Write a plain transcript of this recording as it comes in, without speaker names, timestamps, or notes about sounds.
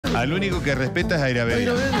Al único que respeta es a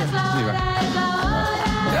Irabedia.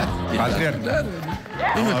 Patriarca.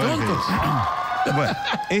 Bueno,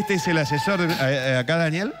 este es el asesor. ¿Acá,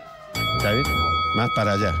 Daniel? ¿Está bien? Más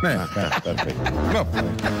para allá. Perfecto.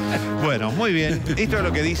 Bueno, muy bien. Esto es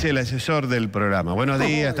lo que dice el asesor del programa. Buenos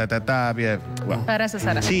días, bien. Bueno. Gracias,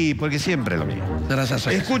 Sara. Sí, porque siempre lo mismo.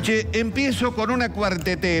 Escuche, empiezo con una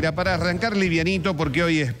cuartetera para arrancar livianito porque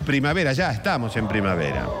hoy es primavera. Ya estamos en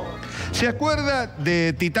primavera. ¿Se acuerda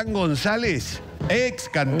de Titán González? Ex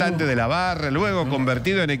cantante de la barra, luego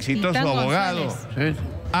convertido en exitoso Titán abogado. González. Sí.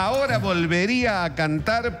 Ahora volvería a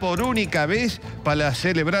cantar por única vez para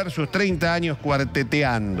celebrar sus 30 años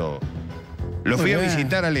cuarteteando. Lo fui a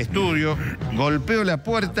visitar al estudio, golpeo la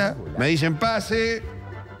puerta, me dicen pase,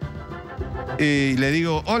 y le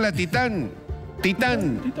digo, hola Titán,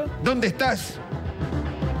 Titán, ¿dónde estás?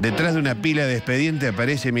 Detrás de una pila de expediente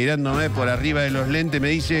aparece mirándome por arriba de los lentes, me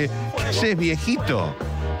dice, ¿qué haces, viejito?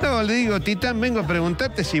 No, le digo, Titán, vengo a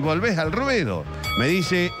preguntarte si volvés al ruedo. Me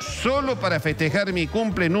dice, solo para festejar mi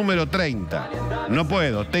cumple número 30. No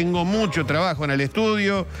puedo, tengo mucho trabajo en el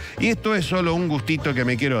estudio y esto es solo un gustito que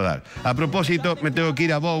me quiero dar. A propósito, me tengo que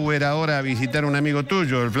ir a Bower ahora a visitar a un amigo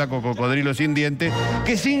tuyo, el flaco cocodrilo sin diente,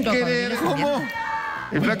 que sin querer... ¿Cómo?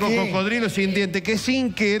 El flaco cocodrilo sin diente, que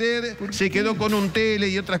sin querer se quedó con un tele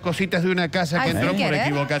y otras cositas de una casa que entró por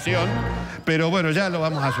equivocación. Pero bueno, ya lo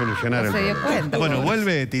vamos a solucionar. No se dio cuenta. Bueno,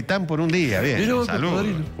 vuelve Titán por un día. Bien,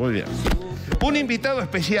 salud. Muy bien. Un invitado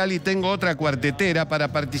especial y tengo otra cuartetera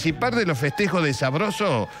para participar de los festejos de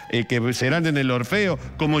Sabroso que serán en el Orfeo.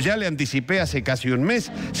 Como ya le anticipé hace casi un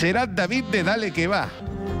mes, será David de Dale que va.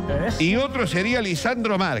 Y otro sería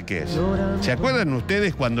Lisandro Márquez. ¿Se acuerdan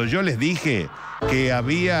ustedes cuando yo les dije que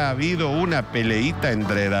había habido una peleita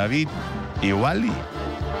entre David y Wally?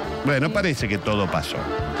 Bueno, parece que todo pasó.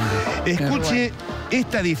 Escuche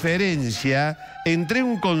esta diferencia entre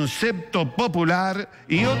un concepto popular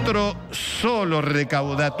y otro solo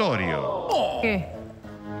recaudatorio. ¿Qué?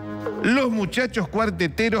 Los muchachos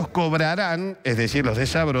cuarteteros cobrarán, es decir, los de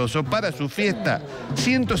Sabroso, para su fiesta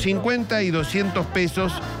 150 y 200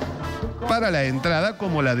 pesos para la entrada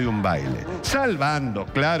como la de un baile. Salvando,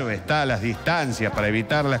 claro está, las distancias para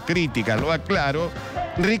evitar las críticas, lo aclaro,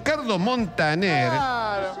 Ricardo Montaner,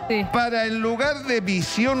 sí, para el lugar de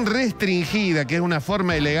visión restringida, que es una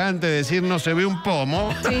forma elegante de decir no se ve un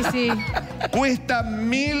pomo, sí, sí, cuesta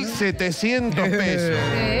 1.700 pesos.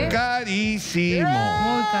 ¿Sí? Carísimo.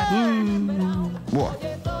 Muy caro. Buah.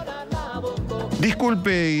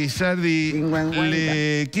 Disculpe, Guisardi,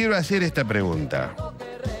 le quiero hacer esta pregunta.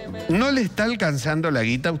 ¿No le está alcanzando la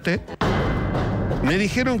guita a usted? Me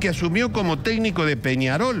dijeron que asumió como técnico de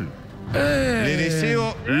Peñarol. Le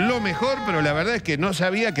deseo lo mejor, pero la verdad es que no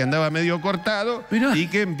sabía que andaba medio cortado y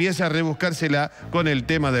que empieza a rebuscársela con el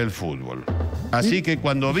tema del fútbol. Así que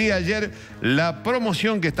cuando vi ayer la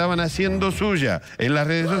promoción que estaban haciendo suya en las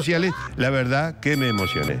redes sociales, la verdad que me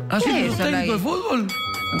emocioné. ¿Ah, sí, ¿Qué es es un eso, técnico de fútbol?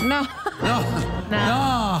 No. No.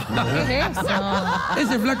 No. No. ¿Qué es eso?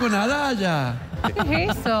 Ese flaco Nadalla. ¿Qué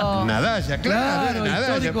es eso? Nadalla, claro,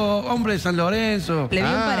 Nadalla. Histórico hombre de San Lorenzo. Le vi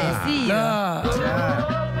un parecido.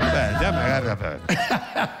 Claro. Bueno, ya me agarra.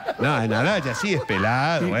 No, Nadalla sí es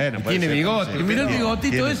pelado, bueno. Tiene bigote. Y mirá el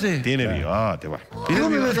bigotito ese. Tiene bigote, bueno. ¿Cómo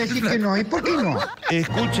me vas a decir que no? ¿Y por qué no?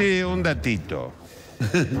 Escuche un datito.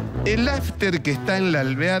 El after que está en la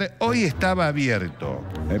Alvear hoy estaba abierto.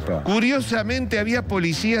 Epa. Curiosamente había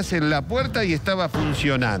policías en la puerta y estaba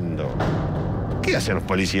funcionando. ¿Qué hacen los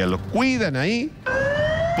policías? ¿Los cuidan ahí?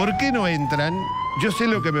 ¿Por qué no entran? Yo sé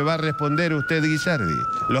lo que me va a responder usted, Guisardi.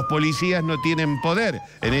 Los policías no tienen poder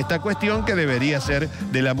en esta cuestión que debería ser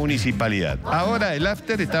de la municipalidad. Ahora el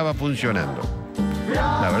after estaba funcionando.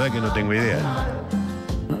 La verdad que no tengo idea.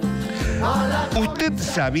 ¿Usted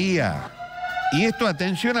sabía? Y esto,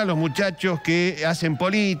 atención a los muchachos que hacen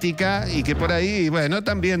política y que por ahí, bueno,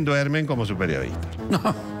 también duermen como su periodista.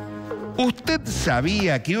 No. ¿Usted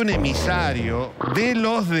sabía que un emisario de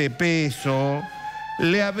los de peso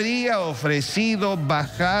le habría ofrecido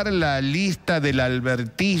bajar la lista del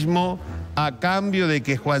albertismo a cambio de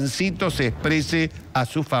que Juancito se exprese a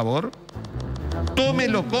su favor?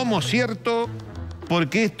 Tómelo como cierto,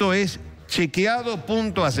 porque esto es chequeado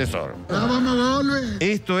punto asesor.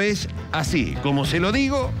 Esto es así, como se lo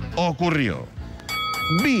digo, ocurrió.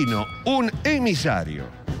 Vino un emisario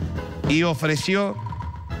y ofreció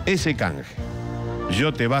ese canje.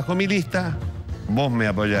 Yo te bajo mi lista, vos me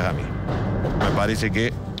apoyás a mí. Me parece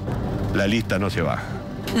que la lista no se baja.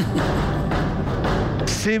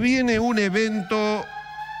 Se viene un evento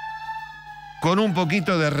con un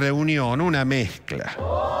poquito de reunión, una mezcla.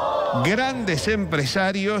 Grandes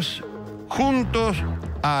empresarios juntos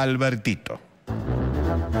a Albertito.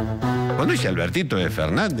 Cuando dice Albertito de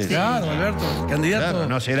Fernández. Claro, Alberto, candidato. Claro,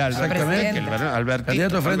 no será Alberto. Exactamente. Albertito.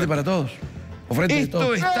 Candidato de Frente para Todos. O Frente de Esto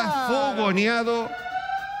Todos. está fogoneado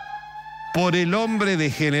por el hombre de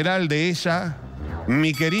general de esa,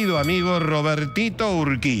 mi querido amigo Robertito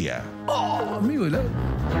Urquía. Amigo de la...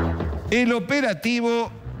 El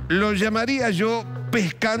operativo lo llamaría yo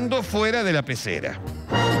pescando fuera de la pecera.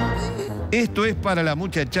 Esto es para la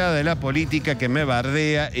muchachada de la política que me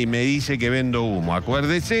bardea y me dice que vendo humo.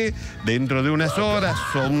 Acuérdese, dentro de unas horas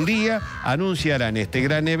o un día anunciarán este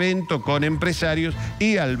gran evento con empresarios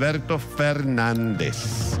y Alberto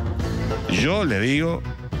Fernández. Yo le digo,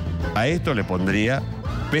 a esto le pondría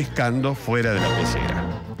pescando fuera de la pecera.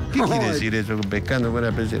 ¿Qué quiere decir eso con pescando fuera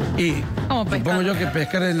de la pecera? Y ¿Cómo pescando? supongo yo que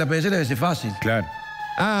pescar en la pecera debe ser fácil. Claro.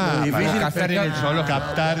 Ah, Lo difícil para es pescar en el solo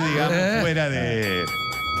captar, digamos,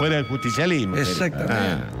 fuera del justicialismo.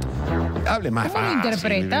 Exactamente. Hable más ¿Cómo lo fácil.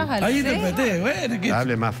 interpretas, Ahí Alce? interpreté, bueno. Que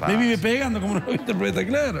Hable más fácil. me vive pegando como lo interpreta,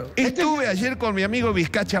 claro. Estuve ayer con mi amigo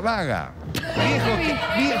Vizcacha Vaga.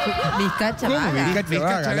 Viejo. Vizcacha ¿Cómo vaga. Vizcacha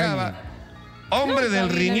Vizcacha Vaga, Vaga. Hombre del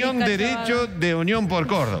riñón Vizcacha derecho de Unión por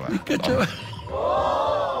Córdoba.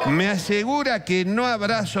 Me asegura que no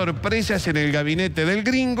habrá sorpresas en el gabinete del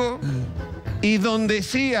gringo y donde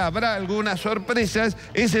sí habrá algunas sorpresas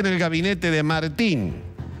es en el gabinete de Martín.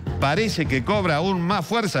 Parece que cobra aún más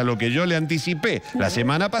fuerza lo que yo le anticipé la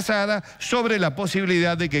semana pasada sobre la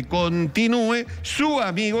posibilidad de que continúe su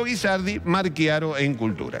amigo Guisardi Marchiaro en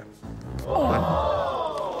Cultura.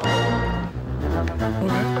 Bueno.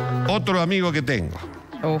 Otro amigo que tengo.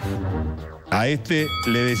 Uf. A este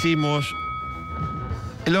le decimos,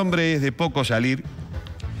 el hombre es de poco salir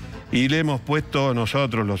y le hemos puesto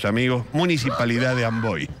nosotros, los amigos, Municipalidad de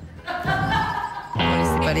Amboy.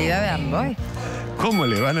 Municipalidad de Amboy. ¿Cómo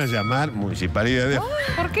le van a llamar Municipalidad de Amboy?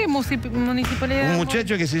 ¿Por qué municipalidad de Un Amboy?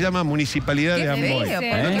 muchacho que se llama Municipalidad ¿Qué de le Amboy. dicen?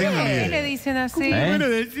 No ¿Por tengo ni qué idea. le dicen así? Bueno,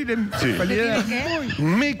 decir en municipalidad ¿Qué?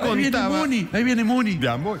 Me Ahí viene contaba... Muni, ahí viene Muni. de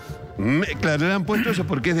Amboy. Claro, le han puesto eso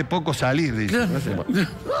porque es de poco salir, dice. Claro. No sé.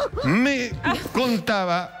 Me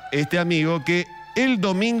contaba este amigo que el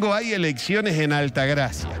domingo hay elecciones en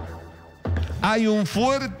Altagracia. Hay un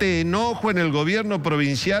fuerte enojo en el gobierno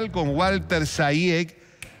provincial con Walter Sayek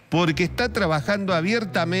porque está trabajando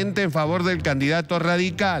abiertamente en favor del candidato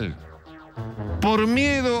radical. Por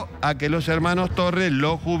miedo a que los hermanos Torres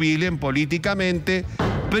lo jubilen políticamente,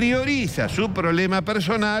 prioriza su problema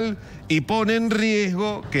personal y pone en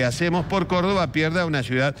riesgo que Hacemos por Córdoba pierda una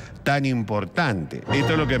ciudad tan importante.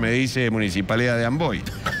 Esto es lo que me dice Municipalidad de Amboy.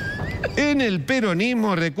 En el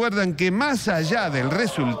peronismo recuerdan que más allá del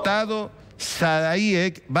resultado,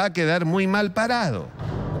 Sayek va a quedar muy mal parado.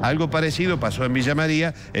 Algo parecido pasó en Villa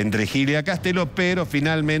María, entre Gilia y Castelo, pero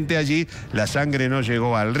finalmente allí la sangre no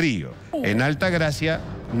llegó al río. En Altagracia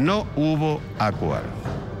no hubo acuerdo.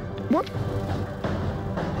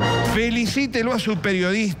 Felicítelo a su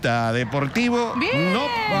periodista deportivo. Bien.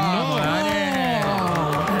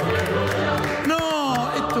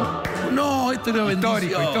 No, esto era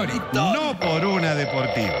bendición. Histórico. No por una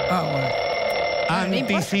deportiva. Ah, bueno.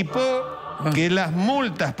 Anticipó que las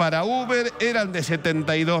multas para Uber eran de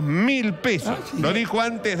 72.000 pesos. Lo dijo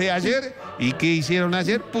antes de ayer. ¿Y qué hicieron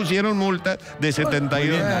ayer? Pusieron multas de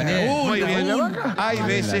 72. Muy bien. Hay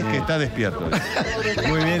veces que está despierto.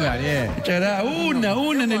 Muy bien, Daniel. Echará una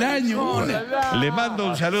en el año, una. Le mando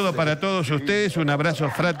un saludo para todos ustedes, un abrazo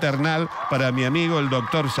fraternal para mi amigo el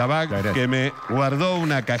doctor Sabac, que me guardó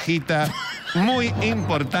una cajita muy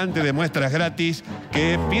importante de muestras gratis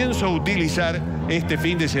que pienso utilizar este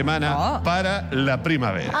fin de semana para la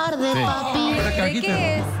primavera. Arde, papi. Una ¿De cajita.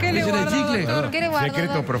 qué es? ¿Qué le ¿Ese era de guardó, chicle? doctor? ¿Qué le guardó?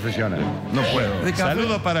 Secreto profesional. No puedo. De café.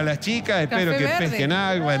 Saludos para las chicas, espero Café que verde. pesquen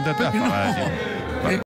agua, entre otras cosas.